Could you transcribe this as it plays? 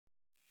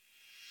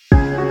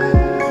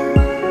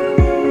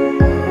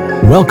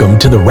Welcome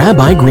to the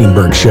Rabbi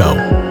Greenberg Show,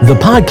 the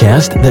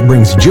podcast that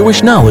brings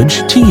Jewish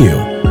knowledge to you.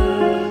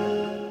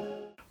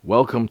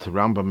 Welcome to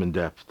Rambam in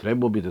Depth. Today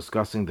we'll be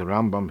discussing the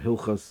Rambam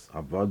Hilchas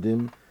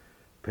Avadim,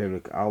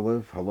 Perik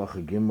Aleph,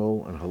 Halacha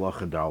Gimel, and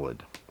Halacha Daled.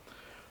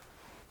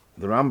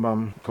 The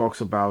Rambam talks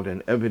about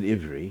an Eved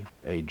Ivri,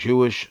 a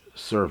Jewish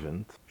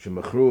servant,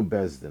 Shemachru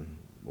Bezdin,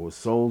 was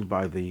sold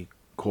by the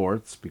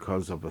courts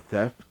because of a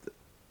theft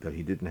that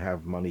he didn't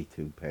have money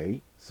to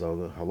pay. So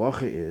the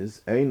halacha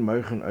is, Ein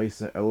Meichen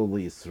Eisa Elo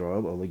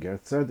Yisrael Elo Ger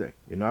Tzedek.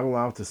 You're not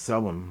allowed to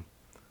sell him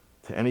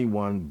to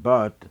anyone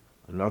but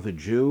another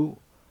Jew,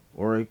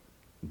 or a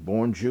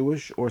born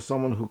Jewish, or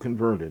someone who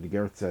converted,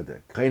 Ger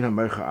Tzedek. Chein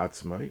HaMeicha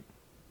Atzmai.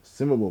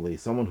 Similarly,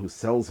 someone who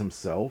sells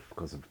himself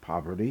because of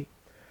poverty.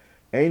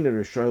 Ein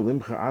Rishoy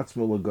Limcha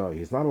Atzmo L'Goy.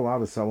 He's not allowed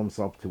to sell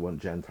himself to a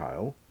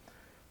Gentile.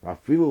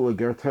 Afilu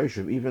L'Ger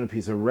Toshav. Even if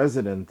he's a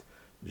resident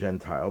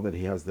Gentile, that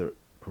he has the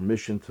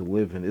permission to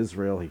live in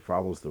Israel, he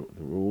follows the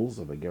rules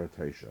of a ger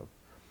toshav.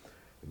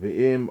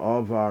 Ve'im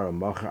avar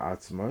macha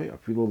atzmai,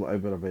 afilu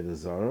l'eved aved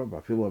zara,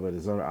 afilu aved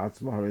zara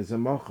atzma harei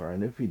macha.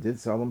 And if he did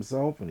sell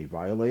himself and he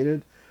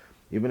violated,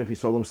 even if he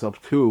sold himself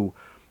to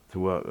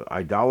an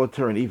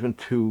idolater and even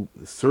to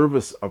the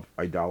service of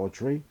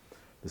idolatry,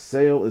 the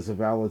sale is a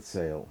valid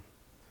sale.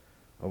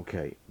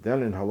 Okay.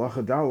 Then in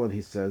halacha daled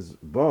he says,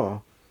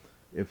 ba,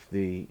 if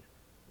the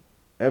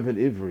Eved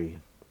Ivri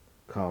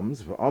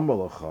comes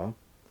v'amalacha,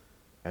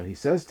 and he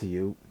says to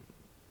you,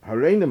 I'm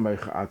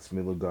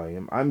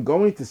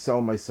going to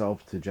sell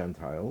myself to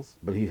Gentiles,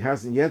 but he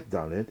hasn't yet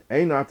done it.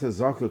 You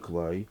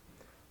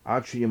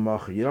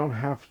don't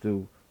have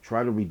to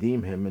try to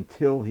redeem him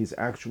until he's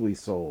actually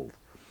sold.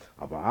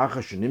 But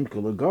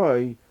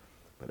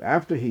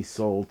after he's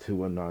sold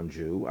to a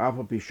non-Jew,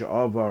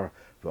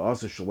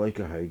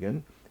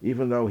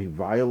 even though he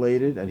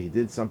violated and he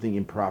did something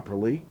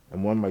improperly,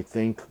 and one might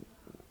think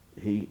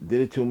he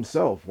did it to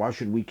himself, why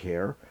should we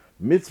care?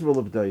 Mitzvah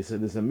of Daisa,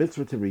 there's a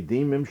mitzvah to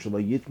redeem him,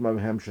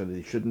 that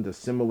he shouldn't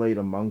assimilate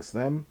amongst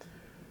them,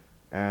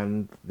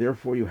 and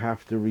therefore you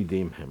have to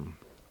redeem him.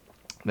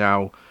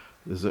 Now,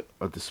 there's a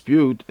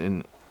dispute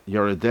in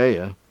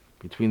Yeridea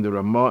between the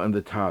Ramah and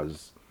the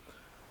Taz,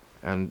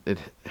 and it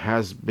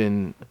has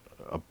been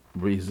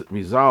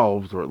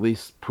resolved, or at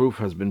least proof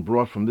has been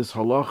brought from this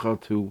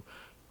halacha to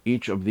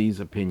each of these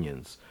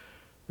opinions.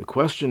 The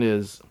question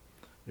is,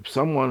 if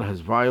someone has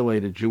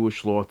violated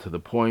Jewish law to the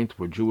point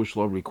where Jewish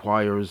law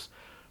requires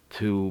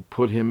to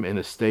put him in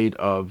a state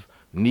of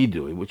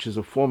nidui, which is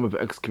a form of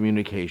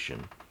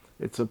excommunication,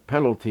 it's a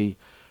penalty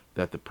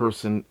that the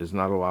person is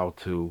not allowed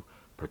to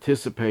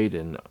participate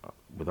in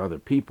with other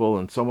people,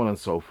 and so on and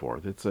so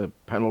forth. It's a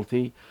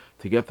penalty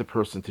to get the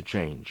person to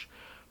change.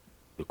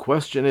 The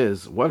question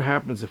is, what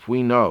happens if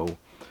we know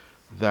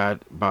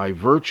that by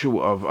virtue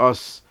of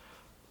us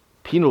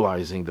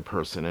penalizing the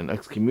person and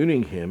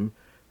excommunicating him,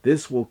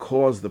 this will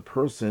cause the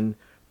person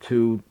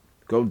to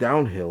go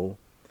downhill,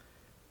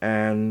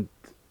 and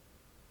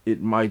it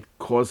might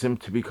cause him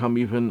to become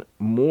even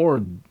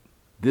more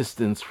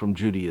distanced from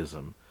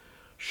Judaism?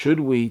 Should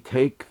we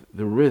take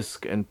the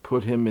risk and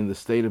put him in the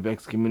state of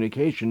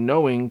excommunication,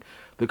 knowing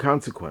the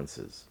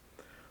consequences?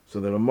 So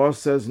the Ramah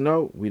says,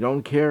 no, we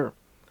don't care,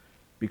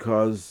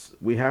 because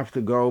we have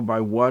to go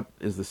by what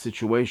is the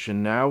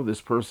situation now.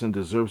 This person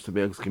deserves to be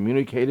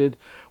excommunicated.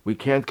 We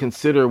can't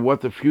consider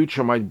what the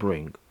future might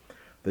bring.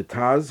 The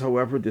Taz,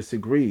 however,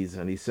 disagrees,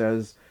 and he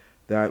says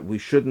that we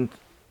shouldn't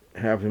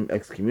have him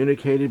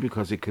excommunicated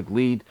because it could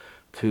lead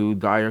to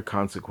dire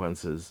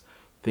consequences.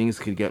 Things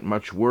could get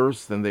much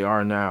worse than they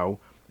are now,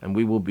 and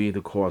we will be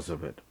the cause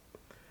of it.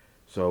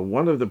 So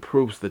one of the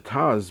proofs the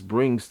Taz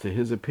brings to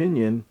his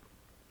opinion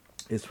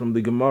is from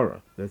the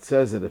Gemara, that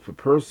says that if a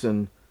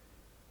person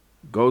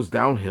goes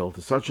downhill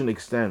to such an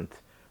extent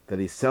that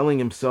he's selling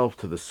himself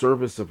to the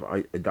service of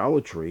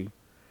idolatry,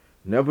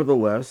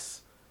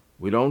 nevertheless,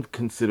 we don't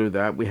consider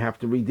that we have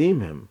to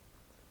redeem him,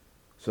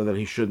 so that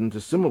he shouldn't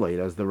assimilate,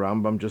 as the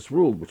Rambam just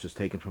ruled, which is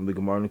taken from the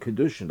Gemara in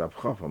Kedushin, Daf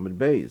Chaf Amud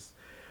Beis.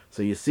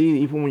 So you see,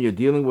 even when you're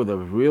dealing with a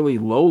really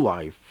low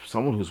life,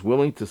 someone who's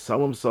willing to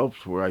sell himself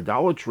for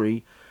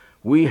idolatry,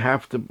 we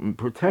have to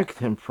protect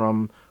him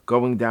from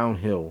going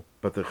downhill.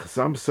 But the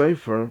Chassam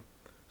Sofer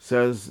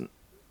says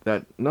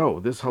that no,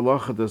 this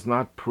halacha does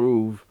not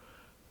prove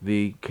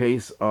the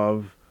case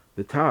of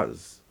the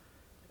Taz,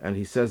 and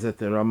he says that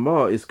the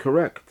Ramah is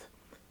correct.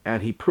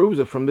 And he proves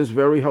it from this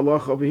very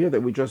halacha over here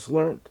that we just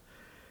learned.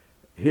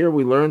 Here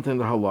we learned in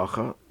the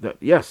halacha that,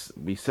 yes,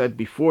 we said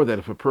before that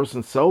if a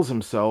person sells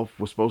himself,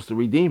 we're supposed to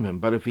redeem him.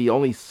 But if he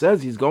only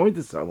says he's going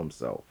to sell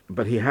himself,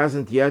 but he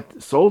hasn't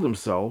yet sold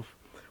himself,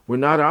 we're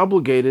not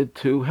obligated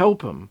to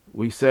help him.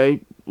 We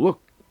say, look,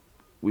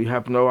 we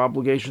have no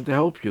obligation to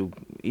help you,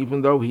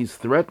 even though he's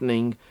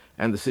threatening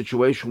and the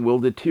situation will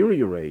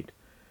deteriorate.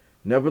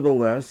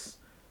 Nevertheless,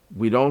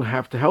 we don't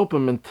have to help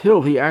him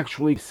until he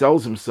actually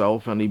sells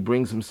himself and he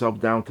brings himself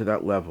down to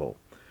that level.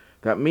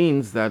 That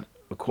means that,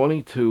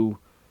 according to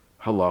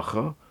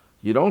halacha,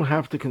 you don't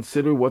have to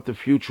consider what the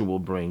future will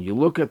bring. You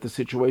look at the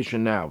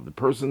situation now. The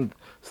person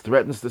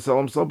threatens to sell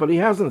himself, but he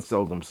hasn't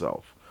sold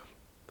himself.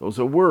 Those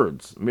are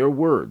words, mere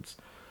words.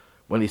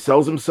 When he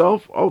sells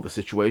himself, the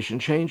situation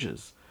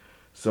changes.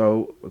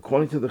 So,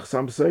 according to the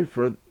Chassam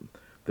Sofer,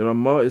 the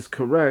Ramah is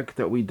correct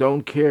that we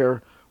don't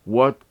care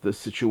what the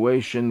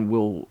situation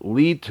will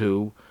lead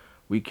to.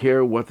 We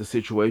care what the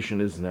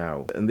situation is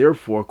now. And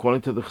therefore,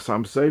 according to the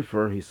Chassam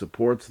Sofer, he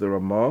supports the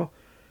Ramah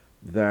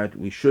that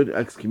we should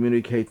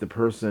excommunicate the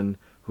person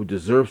who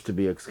deserves to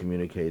be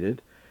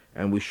excommunicated,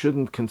 and we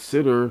shouldn't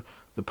consider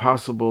the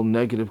possible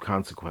negative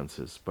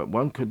consequences. But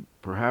one could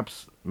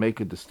perhaps make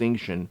a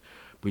distinction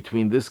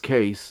between this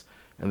case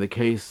and the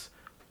case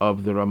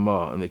of the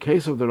Ramah. In the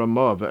case of the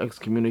Ramah, of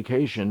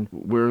excommunication,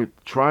 we're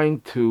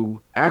trying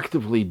to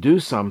actively do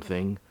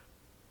something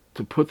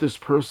to put this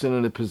person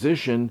in a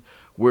position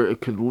where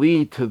it could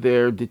lead to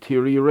their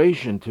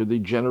deterioration, to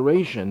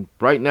degeneration.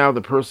 Right now,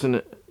 the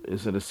person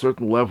is at a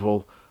certain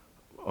level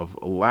of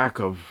a lack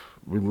of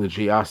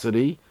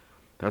religiosity.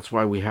 That's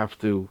why we have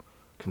to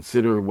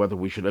consider whether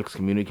we should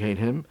excommunicate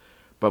him.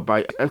 But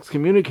by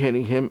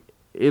excommunicating him,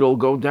 it'll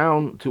go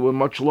down to a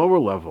much lower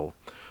level.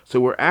 So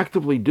we're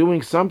actively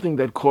doing something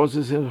that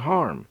causes him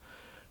harm.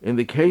 In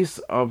the case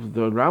of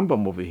the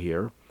Rambam over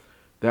here,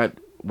 that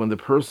when the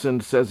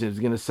person says he's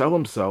going to sell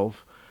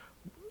himself,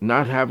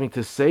 not having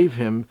to save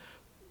him,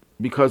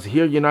 because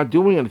here you're not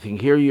doing anything.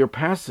 Here you're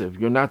passive.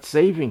 You're not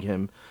saving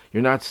him.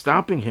 You're not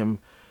stopping him.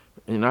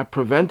 You're not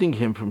preventing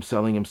him from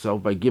selling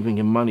himself by giving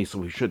him money,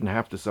 so he shouldn't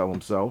have to sell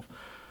himself.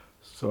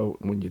 So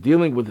when you're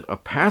dealing with a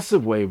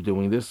passive way of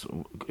doing this,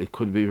 it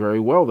could be very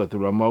well that the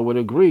Ramah would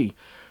agree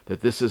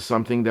that this is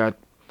something that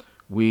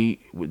we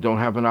don't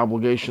have an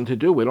obligation to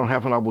do. We don't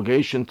have an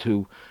obligation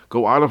to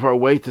go out of our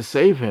way to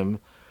save him.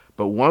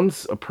 But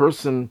once a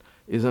person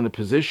is in a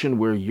position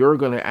where you're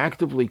going to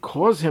actively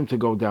cause him to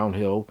go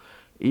downhill,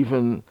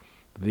 even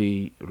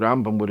the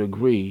Rambam would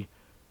agree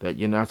that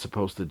you're not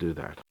supposed to do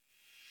that.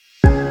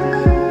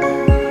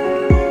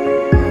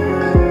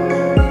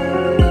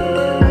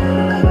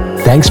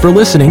 Thanks for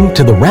listening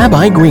to The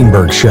Rabbi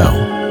Greenberg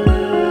Show.